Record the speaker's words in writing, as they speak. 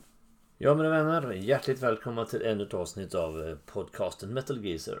Ja, mina vänner, hjärtligt välkomna till ännu ett avsnitt av podcasten Metal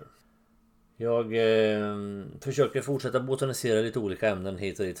Geezer. Jag försöker fortsätta botanisera lite olika ämnen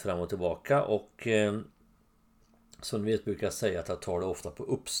hit och dit fram och tillbaka och som ni vet brukar jag säga att jag tar det ofta på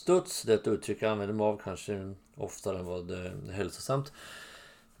uppstuds. Det är ett uttryck jag använder mig av kanske oftare än vad det är hälsosamt.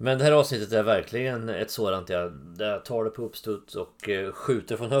 Men det här avsnittet är verkligen ett sådant där jag tar det på uppstuds och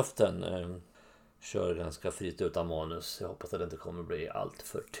skjuter från höften. Kör ganska fritt utan manus. Jag hoppas att det inte kommer bli allt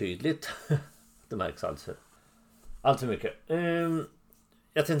för tydligt. Det märks allt för mycket.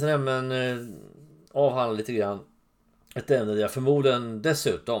 Jag tänkte nämligen avhandla lite grann ett ämne där jag förmodligen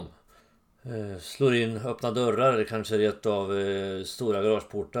dessutom slår in öppna dörrar. Det kanske är ett av stora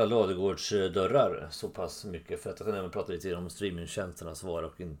garageportar, ladugårdsdörrar. Så pass mycket för att jag kan även prata lite grann om streamingtjänsternas vara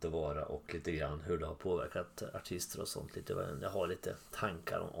och inte vara. Och lite grann hur det har påverkat artister och sånt. Jag har lite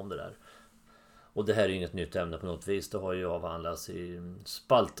tankar om det där. Och det här är ju inget nytt ämne på något vis. Det har ju avhandlats i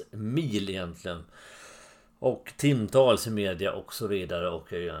spaltmil egentligen. Och timtals i media och så vidare.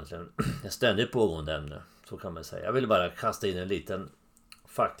 Och är ju egentligen ett ständigt pågående ämne. Så kan man säga. Jag vill bara kasta in en liten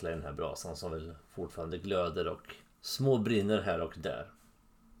fackla i den här brasan som väl fortfarande glöder och små brinner här och där.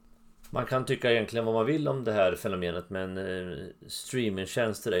 Man kan tycka egentligen vad man vill om det här fenomenet. Men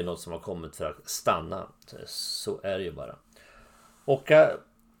streamingtjänster är något som har kommit för att stanna. Så är det ju bara. Och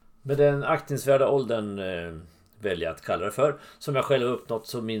med den aktningsvärda åldern väljer jag att kalla det för. Som jag själv har uppnått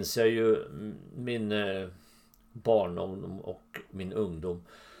så minns jag ju min barndom och min ungdom.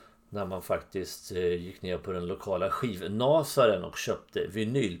 När man faktiskt gick ner på den lokala skivnasaren och köpte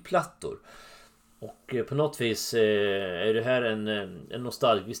vinylplattor. Och på något vis är det här en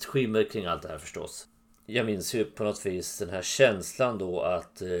nostalgisk skimmer kring allt det här förstås. Jag minns ju på något vis den här känslan då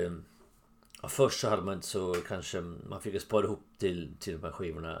att först så hade man inte så kanske man fick spara ihop till de här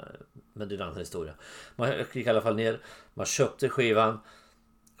skivorna, men det är en annan historia. Man gick i alla fall ner, man köpte skivan,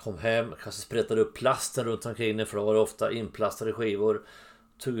 kom hem, kanske sprättade upp plasten runt omkring den för då var det ofta inplastade skivor.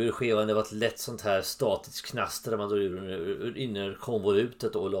 Tog ur skivan, det var ett lätt sånt här statiskt knaster där man drog ur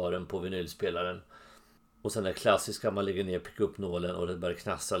innerkonvolutet och la den på vinylspelaren. Och sen det klassiska, man lägger ner pick-up-nålen och det börjar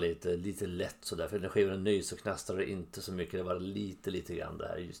knastra lite lätt sådär. För när skivan är ny så knastrar det inte så mycket, det var lite grann det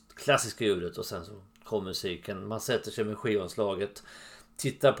här just klassiska ljudet. Och sen så kom musiken, man sätter sig med skivanslaget,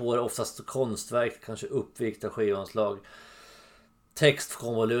 tittar på det, oftast konstverk, kanske uppvikta skivanslag. Text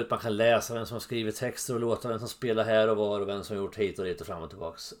kommer ut, man kan läsa vem som har skrivit texter och låtar, vem som spelar här och var och vem som har gjort hit och dit och fram och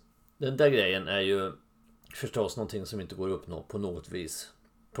tillbaks. Den där grejen är ju förstås någonting som inte går att uppnå på något vis.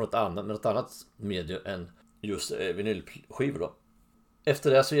 På något annat medium än just vinylskivor då.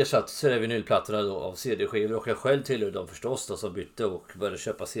 Efter det så ersattes vinylplattorna då av CD-skivor och jag själv tillhör dem förstås då som bytte och började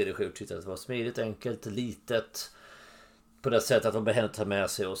köpa CD-skivor. Tyckte att det var smidigt, enkelt, litet på det sättet att de behövde ta med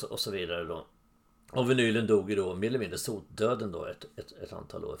sig och så vidare då. Och vinylen dog ju då mer eller mindre sotdöden då ett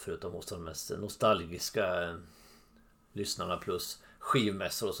antal år förutom hos de mest nostalgiska lyssnarna plus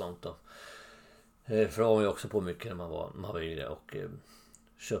skivmässor och sånt då. För det var man ju också på mycket när man var yngre och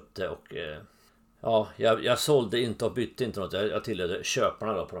köpte och jag sålde inte och bytte inte något. Jag tillhörde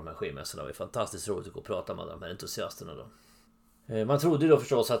köparna då på de här skivmässorna. Det var fantastiskt roligt att gå och prata med de här entusiasterna då. Man trodde ju då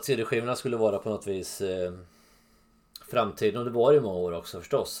förstås att CD-skivorna skulle vara på något vis framtiden och det var ju många år också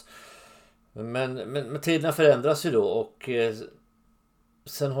förstås. Men tiderna förändras ju då och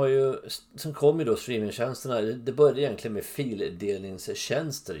sen kom ju då streamingtjänsterna. Det började egentligen med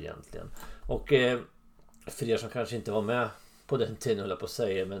fildelningstjänster egentligen. Och för er som kanske inte var med på den tiden höll jag på att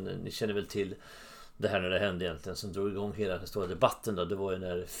säga, men ni känner väl till det här när det hände egentligen som drog igång hela den stora debatten då. Det var ju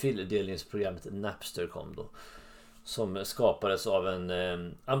när fildelningsprogrammet Napster kom då. Som skapades av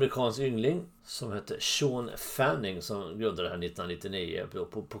en amerikansk yngling som hette Sean Fanning som grundade det här 1999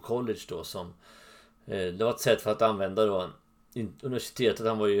 på college då som det var ett sätt för att använda då universitetet,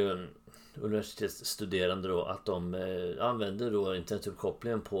 han var ju en universitetsstuderande då, att de använde då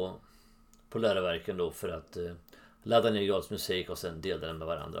internetuppkopplingen på läroverken då för att ladda ner gratis musik och sen dela den med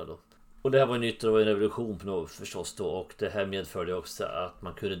varandra då. Och det här var nytt och det var en revolution på något förstås då och det här medförde också att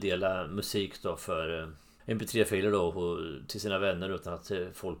man kunde dela musik då för MP3-filer då till sina vänner utan att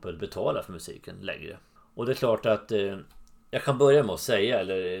folk började betala för musiken längre. Och det är klart att jag kan börja med att säga,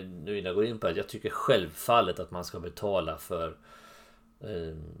 eller nu innan jag går in på det, jag tycker självfallet att man ska betala för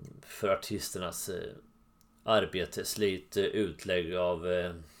artisternas arbete, slit, utlägg av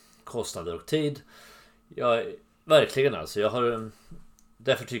kostnader och tid. Verkligen alltså.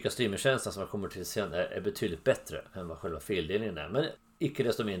 Därför tycker jag streamingtjänsten som jag kommer till sen är betydligt bättre än vad själva fildelningen är. Men icke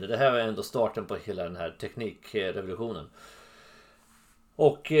desto mindre, det här var ändå starten på hela den här teknikrevolutionen.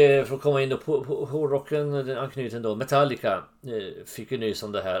 Och för att komma in då på hårdrocken, den anknyten då, Metallica fick ju nys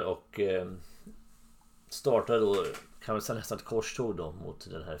om det här och startade då, kan man säga, nästan ett korståg då mot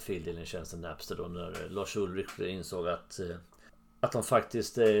den här fildelningstjänsten Napster då, när Lars Ulrich insåg att de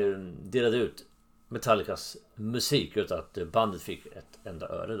faktiskt delade ut Metallicas musik utan att bandet fick ett enda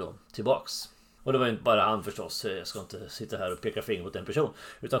öre då tillbaks. Och det var inte bara han förstås, jag ska inte sitta här och peka finger mot en person,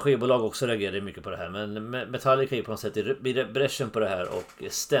 utan skivbolag också reagerade mycket på det här. Men Metallica är på något sätt i bräschen på det här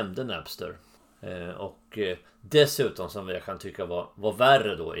och stämde Napster. Och dessutom, som jag kan tycka var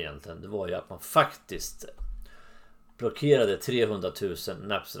värre då egentligen, det var ju att man faktiskt blockerade 300 000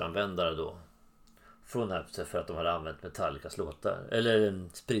 Napster-användare då från Napster för att de hade använt Metallicas låtar, eller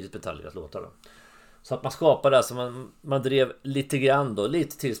spridit Metallicas låtar då. Så att man skapade, alltså man drev lite grann då,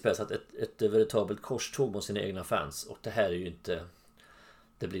 lite tillspetsat ett veritabelt korståg mot sina egna fans. Och det här är ju inte,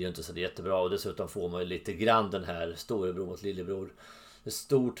 det blir ju inte så jättebra. Och dessutom får man ju lite grann den här storebror mot lillebror. Ett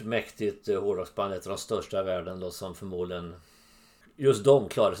stort, mäktigt hårdrocksband, ett av de största i världen då, som förmodligen, just de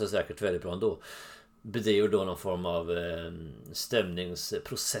klarar sig säkert väldigt bra ändå, bedriver då någon form av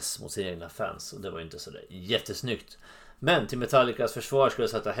stämningsprocess mot sina egna fans. Och det var ju inte så där jättesnyggt. Men till Metallicas försvar skulle jag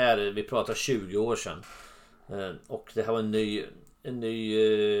säga att det här, vi pratar 20 år sedan. Och det här var en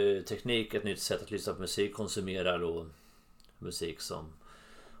ny teknik, ett nytt sätt att lyssna på musik, konsumera då musik som,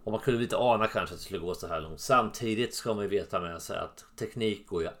 och man kunde inte ana kanske att det skulle gå så här långt. Samtidigt ska man ju veta med sig att teknik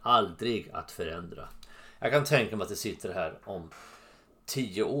går ju aldrig att förändra. Jag kan tänka mig att det sitter här om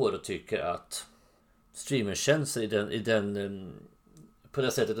 10 år och tycker att streamingtjänster i den på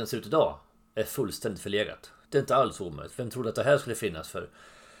det sättet den ser ut idag är fullständigt förlegat. Det är inte alls omöjligt. Vem trodde att det här skulle finnas för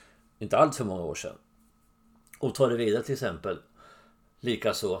inte allt för många år sedan? Och ta det vidare till exempel,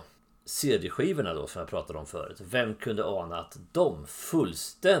 likaså CD-skivorna då som jag pratade om förut. Vem kunde ana att de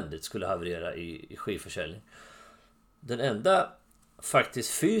fullständigt skulle haverera i skivförsäljning? Den enda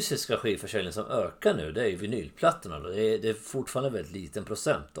faktiskt fysiska skivförsäljning som ökar nu, det är ju vinylplattorna då. Det är fortfarande väldigt liten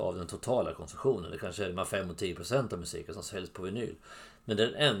procent av den totala konsumtionen. Det kanske är 5-10% av musiken som säljs på vinyl. Men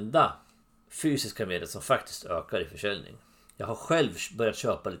den enda fysiska medel som faktiskt ökar i försäljning. Jag har själv börjat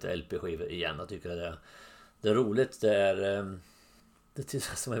köpa lite LP-skivor igen och tycker att det är roligt. Det är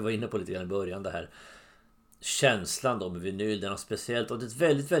som jag var inne på lite grann i början, det här känslan då med vinyl, den har speciellt, och det är ett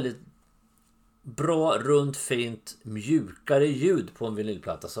väldigt, väldigt bra, runt, fint, mjukare ljud på en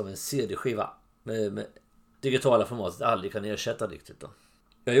vinylplatta som en CD-skiva med digitala formatet aldrig kan ersätta riktigt då.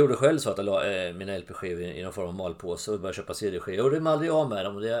 Jag gjorde själv så att jag la mina LP-skivor i någon form av malpåse och började köpa CD-skivor, och det är man aldrig av med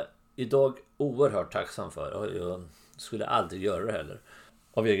dem, och det är idag oerhört tacksam för. Jag skulle aldrig göra det heller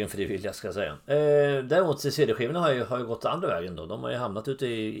av egen frivilliga, ska jag säga. Däremot CD-skivorna har ju gått andra vägen då. De har ju hamnat ute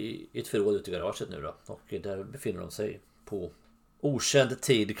i ett förråd ute i garaget nu då, och där befinner de sig på okänd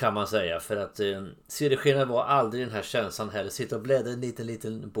tid, kan man säga. För att CD-skivorna var aldrig den här känslan heller. Sitta och bläddra en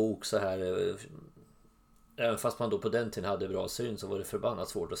liten bok så här. Även fast man då på den tiden hade bra syn så var det förbannat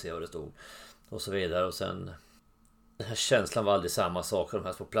svårt att se vad det stod och så vidare. Och sen, den här känslan var aldrig samma sak. De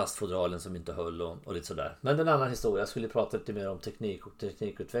här små plastfodralen som inte höll och lite sådär. Men det är en annan historia. Jag skulle prata lite mer om teknik och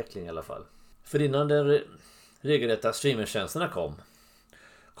teknikutveckling i alla fall. För innan den regelrätta streamingtjänsterna kom,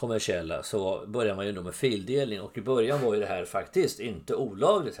 kommersiella, så började man ju då med fildelning. Och i början var ju det här faktiskt inte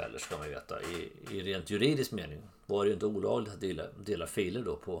olagligt heller, ska man veta. I rent juridisk mening var det ju inte olagligt att dela filer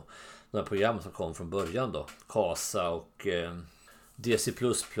då på några program som kom från början då. Kasa och DC++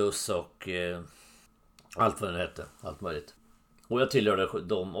 och allt vad det hette, allt möjligt. Och jag tillhörde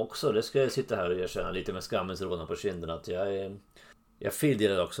dem också. Det ska jag sitta här och erkänna lite med skammens rådan på kinden, att jag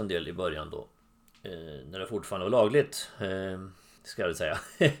fildelade också en del i början då. När det fortfarande var lagligt, ska jag väl säga.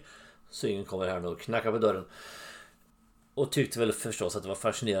 Så ingen kommer här nu och knackar på dörren. Och tyckte väl förstås att det var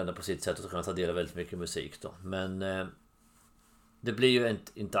fascinerande på sitt sätt att kunna ta del av väldigt mycket musik då. Men det blir ju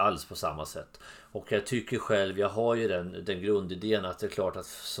inte alls på samma sätt. Och jag tycker själv, jag har ju den grundidén att det är klart att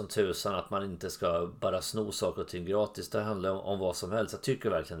som tusan att man inte ska bara sno saker och ting gratis. Det handlar om vad som helst. Jag tycker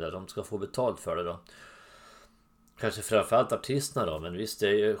verkligen det. De ska få betalt för det då. Kanske framförallt artisterna då. Men visst,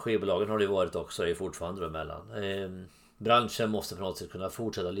 skivbolagen har det varit också. Är fortfarande emellan. Branschen måste på något sätt kunna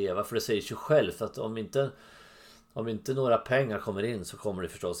fortsätta leva. För det sägs ju självt att om inte några pengar kommer in så kommer det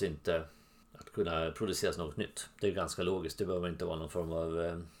förstås inte att kunna produceras något nytt. Det är ganska logiskt. Det behöver inte vara någon form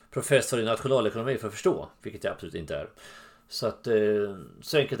av professor i nationalekonomi för att förstå. Vilket jag absolut inte är. Så att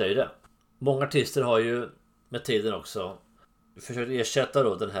så enkelt är ju det. Många artister har ju med tiden också försökt ersätta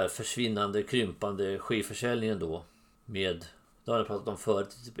då den här försvinnande, krympande skivförsäljningen då med, det har jag pratat om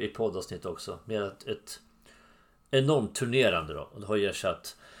förut i poddavsnitt också, med ett enormt turnerande då. Och det har ju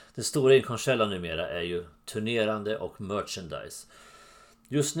ersatt, den stora inkomstkällan numera är ju turnerande och merchandise.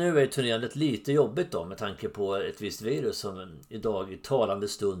 Just nu är turnerandet lite jobbigt då med tanke på ett visst virus som idag i talande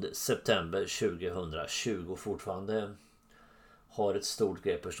stund september 2020 fortfarande har ett stort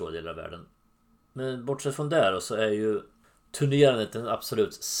grepp på stora delar av världen. Men bortsett från där så är ju turnerandet den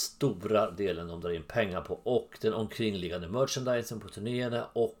absolut stora delen de drar in pengar på, och den omkringliggande merchandisen på turnéerna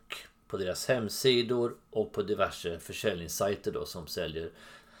och på deras hemsidor och på diverse försäljningssajter då som säljer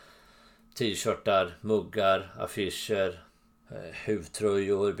t-shirtar, muggar, affischer,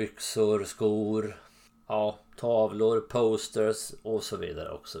 huvtröjor, byxor, skor, ja, tavlor, posters och så vidare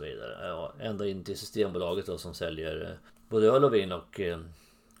och så vidare. Ja, ända in till Systembolaget då som säljer både öl och vin och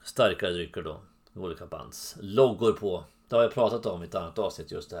starkare drycker då med olika bands loggor på. Det har jag pratat om i ett annat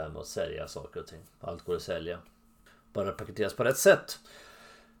avsnitt, just det här med att sälja saker och ting. Allt går att sälja, bara paketeras på rätt sätt.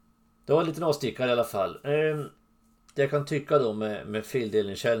 Det var en liten avstickare i alla fall. Det jag kan tycka då med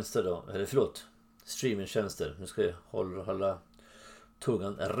fildelningstjänster då, eller förlåt, streamingtjänster. Nu ska jag hålla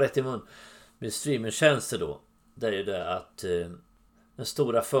tungan rätt i mun. Med streamingtjänster då, det är ju det att den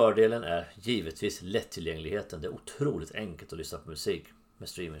stora fördelen är givetvis lättillgängligheten. Det är otroligt enkelt att lyssna på musik med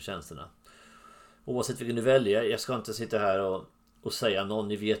streamingtjänsterna. Oavsett vilken du väljer, jag ska inte sitta här och säga någon,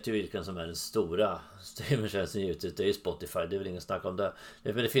 ni vet ju vilken som är den stora streamingtjänsten givetvis, det är ju Spotify, det är väl ingen snack om det.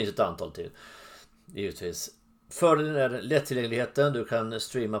 Men det finns ett antal till, givetvis. Fördelen är lättillgängligheten, du kan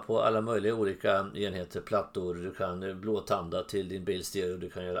streama på alla möjliga olika enheter, plattor, du kan blåtanda till din bilstereo, du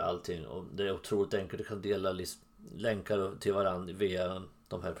kan göra allting och det är otroligt enkelt, du kan dela länkar till varandra via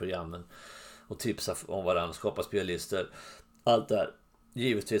de här programmen och tipsa om varandra, skapa spellistor. Allt det här,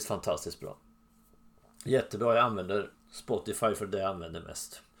 givetvis fantastiskt bra. Jättebra, jag använder Spotify för det jag använder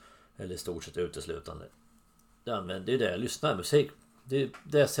mest. Eller i stort sett uteslutande. Det är det jag lyssnar på musik. Det är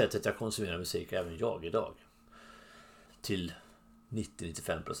det sättet jag konsumerar musik även jag idag. Till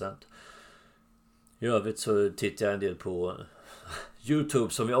 90-95%. I övrigt så tittar jag en del på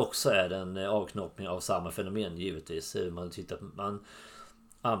YouTube som ju också är en avknoppning av samma fenomen givetvis. Man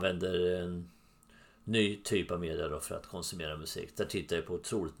använder en ny typ av media då för att konsumera musik. Där tittar jag på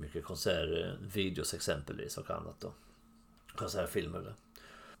otroligt mycket konsertvideos exempelvis och annat då. Konsertfilmer.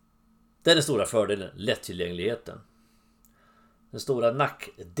 Det är den stora fördelen, lättillgängligheten. Den stora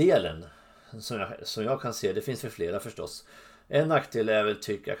nackdelen som jag kan se, det finns för flera förstås. En nackdel är väl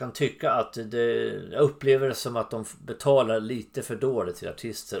jag kan tycka att jag upplever det som att de betalar lite för dåligt till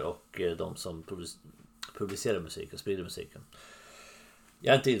artister och de som publicerar musiken, sprider musiken.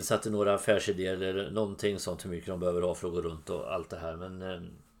 Jag är inte insatt i några affärsidéer eller någonting sånt hur mycket de behöver ha för att gå runt och allt det här. Men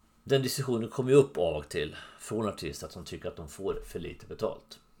den diskussionen kommer ju upp av och till från artister att de tycker att de får för lite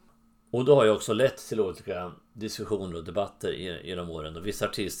betalt. Och då har jag också lett till olika diskussioner och debatter genom åren. Och vissa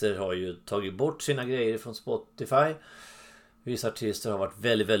artister har ju tagit bort sina grejer från Spotify. Vissa artister har varit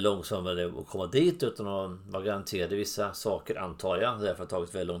väldigt, väldigt långsamma med att komma dit utan att vara garanterade vissa saker, antar jag. Därför har det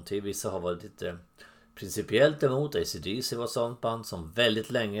tagit väldigt lång tid. Vissa har varit lite principiellt emot. AC/DC var ett sånt band som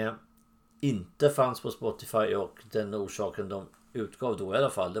väldigt länge inte fanns på Spotify, och den orsaken de utgav då i alla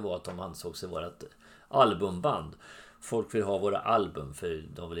fall, det var att de ansåg sig vara ett albumband. Folk vill ha våra album för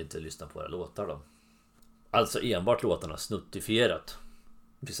de vill inte lyssna på våra låtar då. Alltså enbart låtarna snuttifierat.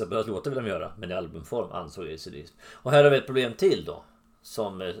 Vissa låtar vill de göra, men i albumform ansåg AC/DC. Och här har vi ett problem till då,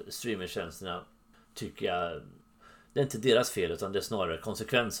 som streamingtjänsterna tycker jag, det är inte deras fel utan det är snarare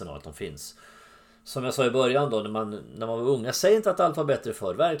konsekvensen av att de finns. Som jag sa i början då, när man var unga, säger inte att allt var bättre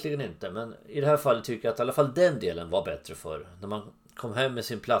förr, verkligen inte. Men i det här fallet tycker jag att i alla fall den delen var bättre förr. När man kom hem med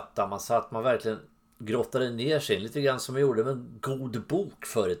sin platta, man verkligen grottade ner sig lite grann som man gjorde med en god bok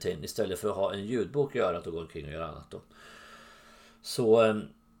förr i tiden, istället för att ha en ljudbok i örat och gå omkring och göra annat då.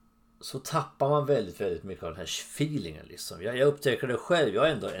 Så tappar man väldigt, väldigt mycket av den här feelingen liksom. Jag upptäcker det själv, jag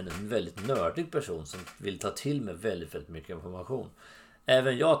är ändå en väldigt nördig person som vill ta till mig väldigt, väldigt mycket information.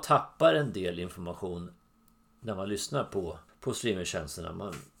 Även jag tappar en del information när man lyssnar på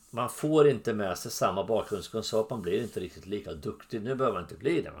streamingtjänsterna. Man får inte med sig samma bakgrundskunskap, man blir inte riktigt lika duktig. Nu behöver man inte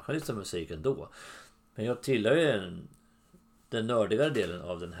bli det, man kan lyssna på musik ändå. Men jag tillhör ju den nördigare delen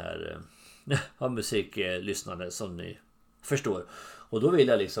av den här av musiklyssnande som ni förstår. Och då vill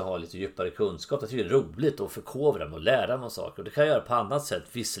jag liksom ha lite djupare kunskap. Jag tycker det är roligt att förkovra mig och lära mig saker. Och det kan jag göra på annat sätt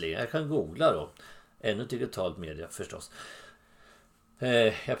visserligen. Jag kan googla då. Ännu digitalt media förstås.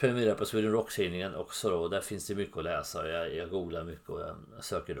 Jag prenumererar på Sweden Rock-tidningen också då, och där finns det mycket att läsa. Jag googlar mycket och jag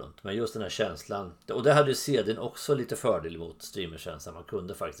söker runt. Men just den här känslan, och det hade ju CD:n också lite fördel mot streamertjänsten. Man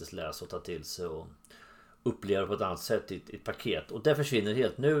kunde faktiskt läsa och ta till sig och uppleva på ett annat sätt i ett paket. Och det försvinner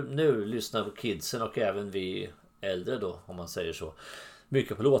helt. Nu lyssnar på kidsen och även vi äldre då, om man säger så,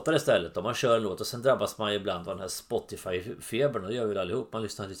 mycket på låtar istället. Om man kör en låt och sen drabbas man ibland av den här Spotify-febern, och det gör vi allihop. Man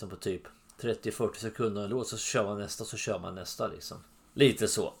lyssnar liksom på typ 30-40 sekunder en låt, så kör man nästa liksom. Lite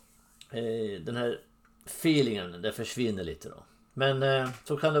så. Den här feelingen, det försvinner lite då. Men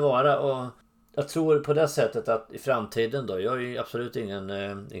så kan det vara, och Jag tror på det sättet att i framtiden då, jag är ju absolut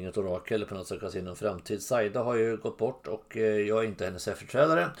inget orakel eller på något sätt kan se någon framtid. Saida har ju gått bort och jag är inte hennes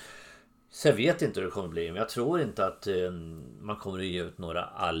efterträdare. Så jag vet inte hur det kommer att bli, men jag tror inte att man kommer att ge ut några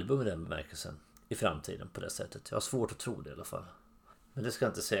album i den bemärkelsen i framtiden på det sättet. Jag har svårt att tro det i alla fall. Men det ska jag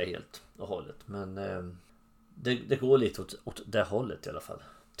inte säga helt och hållet. Men det går lite åt det hållet i alla fall,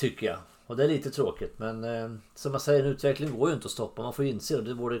 tycker jag. Och det är lite tråkigt, men som man säger, en utveckling går ju inte att stoppa. Man får inse, och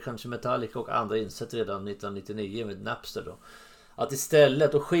det borde kanske Metallica och andra insett redan 1999 med Napster då. Att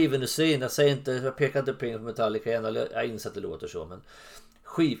istället, och skivindustrin, jag pekar inte på Metallica än, eller jag inser att det låter så, men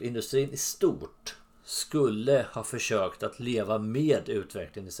skivindustrin i stort skulle ha försökt att leva med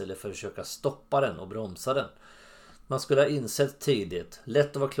utvecklingen istället för att försöka stoppa den och bromsa den. Man skulle ha insett tidigt, lätt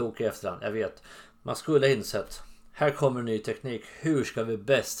att vara klok i efterhand, jag vet. Man skulle ha insett, här kommer ny teknik, hur ska vi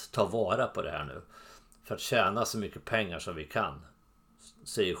bäst ta vara på det här nu? För att tjäna så mycket pengar som vi kan,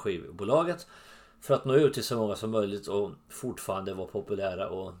 säger skivbolaget. För att nå ut till så många som möjligt och fortfarande vara populära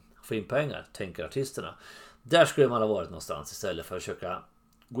och få in pengar, tänker artisterna. Där skulle man ha varit någonstans istället för att försöka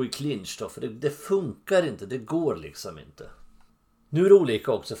gå i clinch då. För det funkar inte, det går liksom inte. Nu är det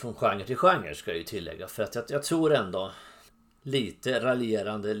olika också från genre till genre, ska jag ju tillägga. För att jag tror ändå, lite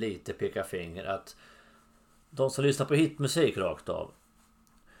raljerande, lite peka finger, att de som lyssnar på hitmusik rakt av,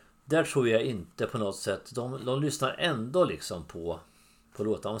 där tror jag inte på något sätt, de lyssnar ändå liksom på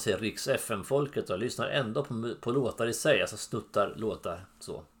låtar. Om man säger Riks FM-folket då, lyssnar ändå på låtar i sig, alltså snuttar låtar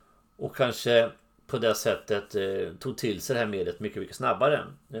så. Och kanske på det sättet tog till sig det här mediet mycket, mycket snabbare.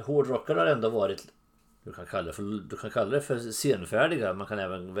 Hårdrockare har ändå varit, du kan kalla det för senfärdiga, man kan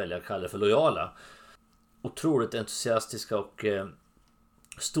även välja att kalla det för lojala. Otroligt entusiastiska och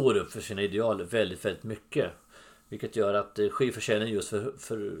står upp för sina ideal väldigt, väldigt mycket. Vilket gör att skivförsäljningen just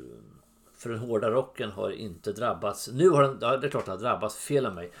för den hårda rocken har inte drabbats. Nu har den, ja, det är klart den har drabbats, fel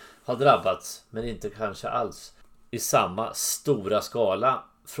av mig. Har drabbats, men inte kanske alls i samma stora skala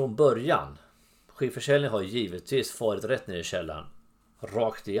från början. Skivförsäljningen har givetvis farit rätt ner i källan,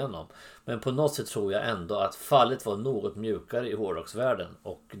 rakt igenom. Men på något sätt tror jag ändå att fallet var något mjukare i hårdrocksvärlden.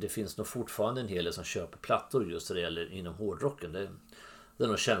 Och det finns nog fortfarande en hel del som köper plattor just det gäller inom hårdrocken. Det är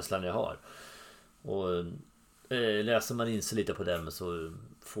nog känslan jag har. Och läser man in sig lite på den så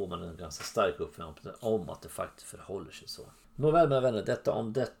får man en ganska stark uppfattning om att det faktiskt förhåller sig så. Nåväl mina vänner, detta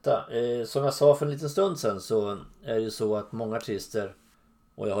om detta. Som jag sa för en liten stund sedan så är det ju så att många artister,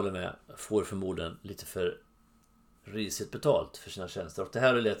 och jag håller med, får förmodligen lite för risigt betalt för sina tjänster. Och det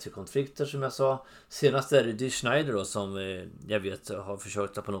här har lett till konflikter som jag sa. Senast är det Dee Snider då, som jag vet har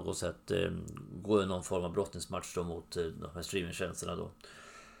försökt att på något sätt gå i någon form av brottningsmatch då mot de här streamingtjänsterna då.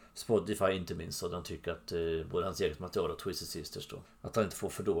 Spotify inte minst, och de tycker att både hans eget material och Twisted Sisters då, att han inte får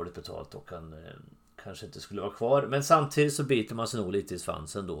för dåligt betalt och han kanske inte skulle vara kvar. Men samtidigt så biter man sig nog lite i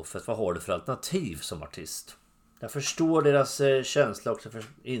svansen då, för att vad har du för alternativ som artist? Jag förstår deras känsla och jag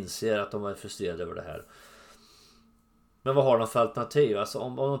inser att de är frustrerade över det här. Men vad har de för alternativ? Alltså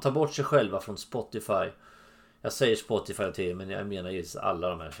om de tar bort sig själva från Spotify, jag säger Spotify till, men jag menar givetvis alla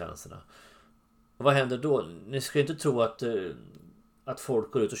de här tjänsterna. Och vad händer då? Ni ska inte tro att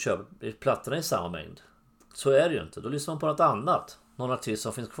folk går ut och köper plattorna i samma mängd. Så är det ju inte. Då lyssnar man på något annat. Någon artist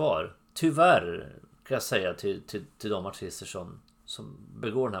som finns kvar. Tyvärr kan jag säga till de artister som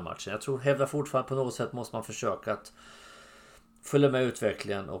begår den här matchen. Jag tror hävdar fortfarande på något sätt måste man försöka att följa med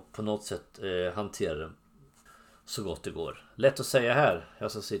utvecklingen och på något sätt hantera den så gott det går. Lätt att säga här.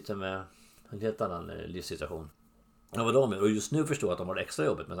 Jag som sitter med en helt annan livssituation. Ja, vad de är. Och just nu förstår jag att de har det extra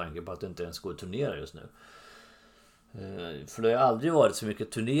jobbigt med tanke på att det inte ens går att turnera just nu. För det har aldrig varit så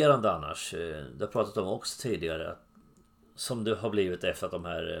mycket turnerande annars. Det har pratat om också tidigare, som det har blivit efter att de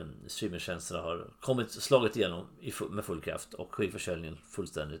här streamingtjänsterna har slagit igenom med full kraft och skivförsäljningen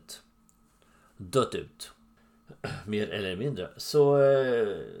fullständigt dött ut. Mer eller mindre. Så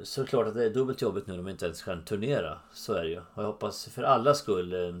är det klart att det är dubbelt jobbigt nu när de inte ens kan turnera. Så är det ju. Och jag hoppas för alla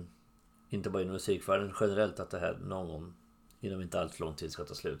skull, inte bara inom musikvärlden generellt, att det här någon gång inom inte allt för lång tid ska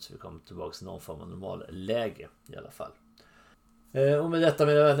ta slut, så vi kommer tillbaka till någon form av normal läge i alla fall. Och med detta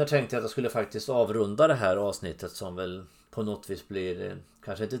mina vänner tänkte jag att jag skulle faktiskt avrunda det här avsnittet, som väl på något vis blir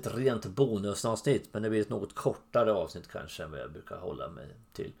kanske inte ett rent bonusavsnitt, men det blir ett något kortare avsnitt kanske än vad jag brukar hålla mig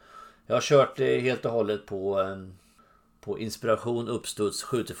till. Jag har kört helt och hållet på inspiration, uppstuds,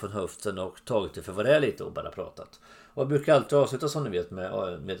 skjutit från höften och tagit det för vad det är lite och bara pratat. Och jag brukar alltid avsluta som ni vet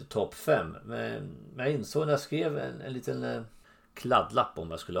med topp 5. Men jag insåg när jag skrev en liten kladdlapp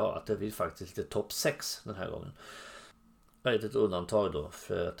om jag skulle ha att det blir faktiskt lite topp 6 den här gången. Jag är ett undantag då,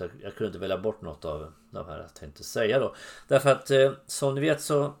 för att jag kunde inte välja bort något av de här jag tänkte säga då. Därför att som ni vet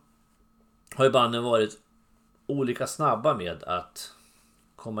så har ju banden varit olika snabba med att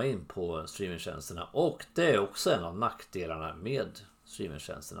komma in på streamingtjänsterna. Och det är också en av nackdelarna med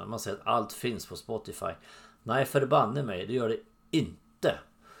streamingtjänsterna. Man säger att allt finns på Spotify. Nej, förbanne mig, det gör det inte.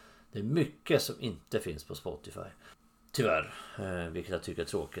 Det är mycket som inte finns på Spotify. Tyvärr, vilket jag tycker är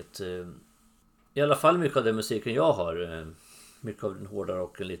tråkigt. I alla fall mycket av den musiken jag har. Mycket av den hårda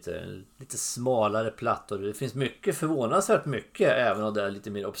rocken, lite smalare plattor. Det finns mycket, förvånansvärt mycket, även om det är lite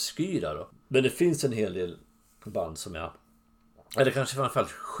mer obskyra då. Men det finns en hel del band som jag... Eller kanske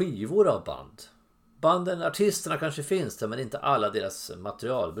framförallt skivor av band. Banden, artisterna kanske finns där, men inte alla deras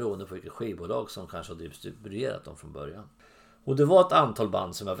material, beroende på vilket skivbolag som kanske har distribuerat dem från början. Och det var ett antal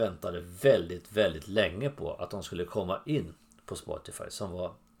band som jag väntade väldigt, väldigt länge på att de skulle komma in på Spotify, som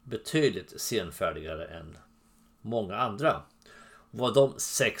var betydligt senfärdigare än många andra. Var de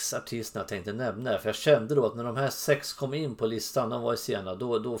 6 artisterna jag tänkte nämna, för jag kände då att när de här 6 kom in på listan, de var i sena,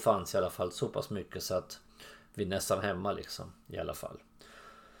 då fanns i alla fall så pass mycket så att vi nästan hemma liksom, i alla fall.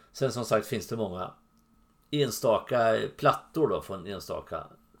 Sen som sagt finns det många enstaka plattor då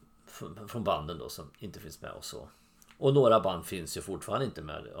från banden då som inte finns med och så. Och några band finns ju fortfarande inte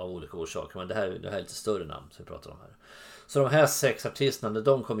med av olika orsaker, men det här är lite större namn som vi pratar om här. Så de här 6 artisterna, när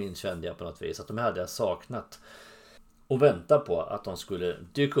de kom in, kände jag på något vis att de hade jag saknat och vänta på att de skulle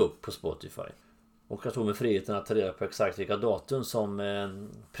dyka upp på Spotify. Och jag tog mig friheten att ta reda på exakt vilka datum som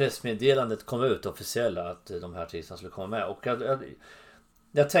pressmeddelandet kom ut officiella att de här artisterna skulle komma med. Och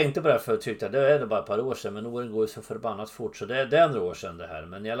jag tänkte på det här för jag tyckte att det är bara ett par år sedan, men åren går ju så förbannat fort, så det är några år sedan det här,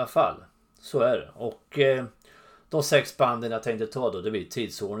 men i alla fall så är det. Och de 6 banden jag tänkte ta då, det blir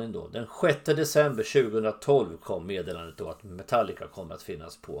tidsordning då. Den 6 december 2012 kom meddelandet då att Metallica kommer att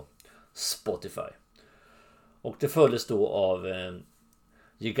finnas på Spotify. Och det följdes då av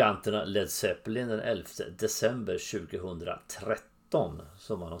giganterna Led Zeppelin den 11 december 2013,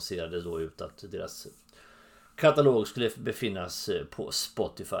 som annonserade då ut att deras katalog skulle befinnas på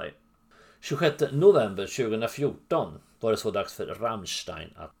Spotify. 26 november 2014 var det så dags för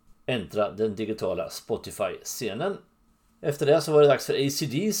Rammstein att äntra den digitala Spotify-scenen. Efter det så var det dags för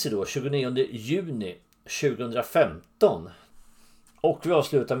AC/DC då, 29 juni 2015. Och vi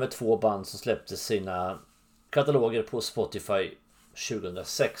avslutar med 2 band som släppte sina kataloger på Spotify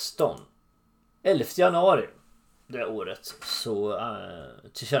 2016. 11 januari det året så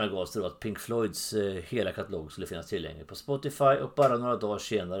tillkännagavs det då att Pink Floyds hela katalog skulle finnas tillgänglig på Spotify, och bara några dagar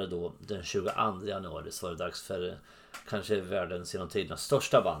senare då, den 22 januari, så var det dags för kanske världens genom tiderna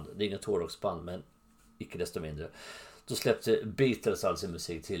största band. Det är inget hårdrocksband, men icke desto mindre. Då släppte Beatles all sin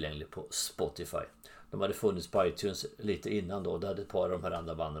musik tillgänglig på Spotify. De hade funnits på iTunes lite innan då, det hade ett par av de här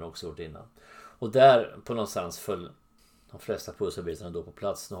andra banden också gjort innan. Och där på någonstans föll de flesta pusselbitarna då på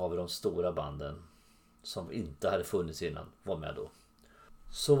plats. Nu har vi de stora banden som inte hade funnits innan var med då.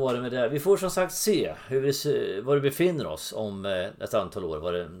 Så var det med det. Vi får som sagt se var det befinner oss om ett antal år.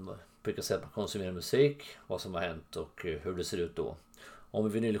 Vad det brukar säga, man konsumerar musik, vad som har hänt och hur det ser ut då. Om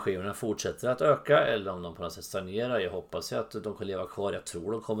vinylskivorna fortsätter att öka eller om de på något sätt stagnerar. Jag hoppas att de kan leva kvar. Jag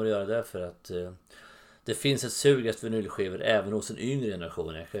tror de kommer att göra det, för att det finns ett sug efter vinylskivor även hos en yngre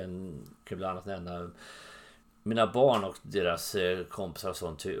generation. Jag kan bland annat nämna mina barn och deras kompisar och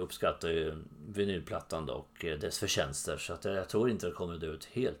sånt uppskattar ju vinylplattan och dess förtjänster. Så att jag tror inte det kommer att dö ut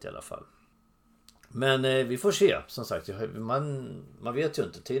helt i alla fall. Men vi får se. Som sagt, man vet ju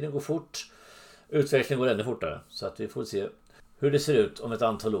inte. Tiden går fort. Utvecklingen går ännu fortare. Så att vi får se hur det ser ut om ett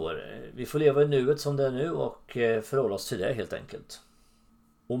antal år. Vi får leva i nuet som det är nu och förhålla oss till det helt enkelt.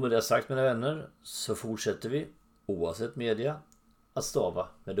 Och med det sagt, mina vänner, så fortsätter vi, oavsett media, att stava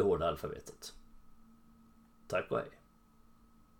med det hårda alfabetet. Tack och hej.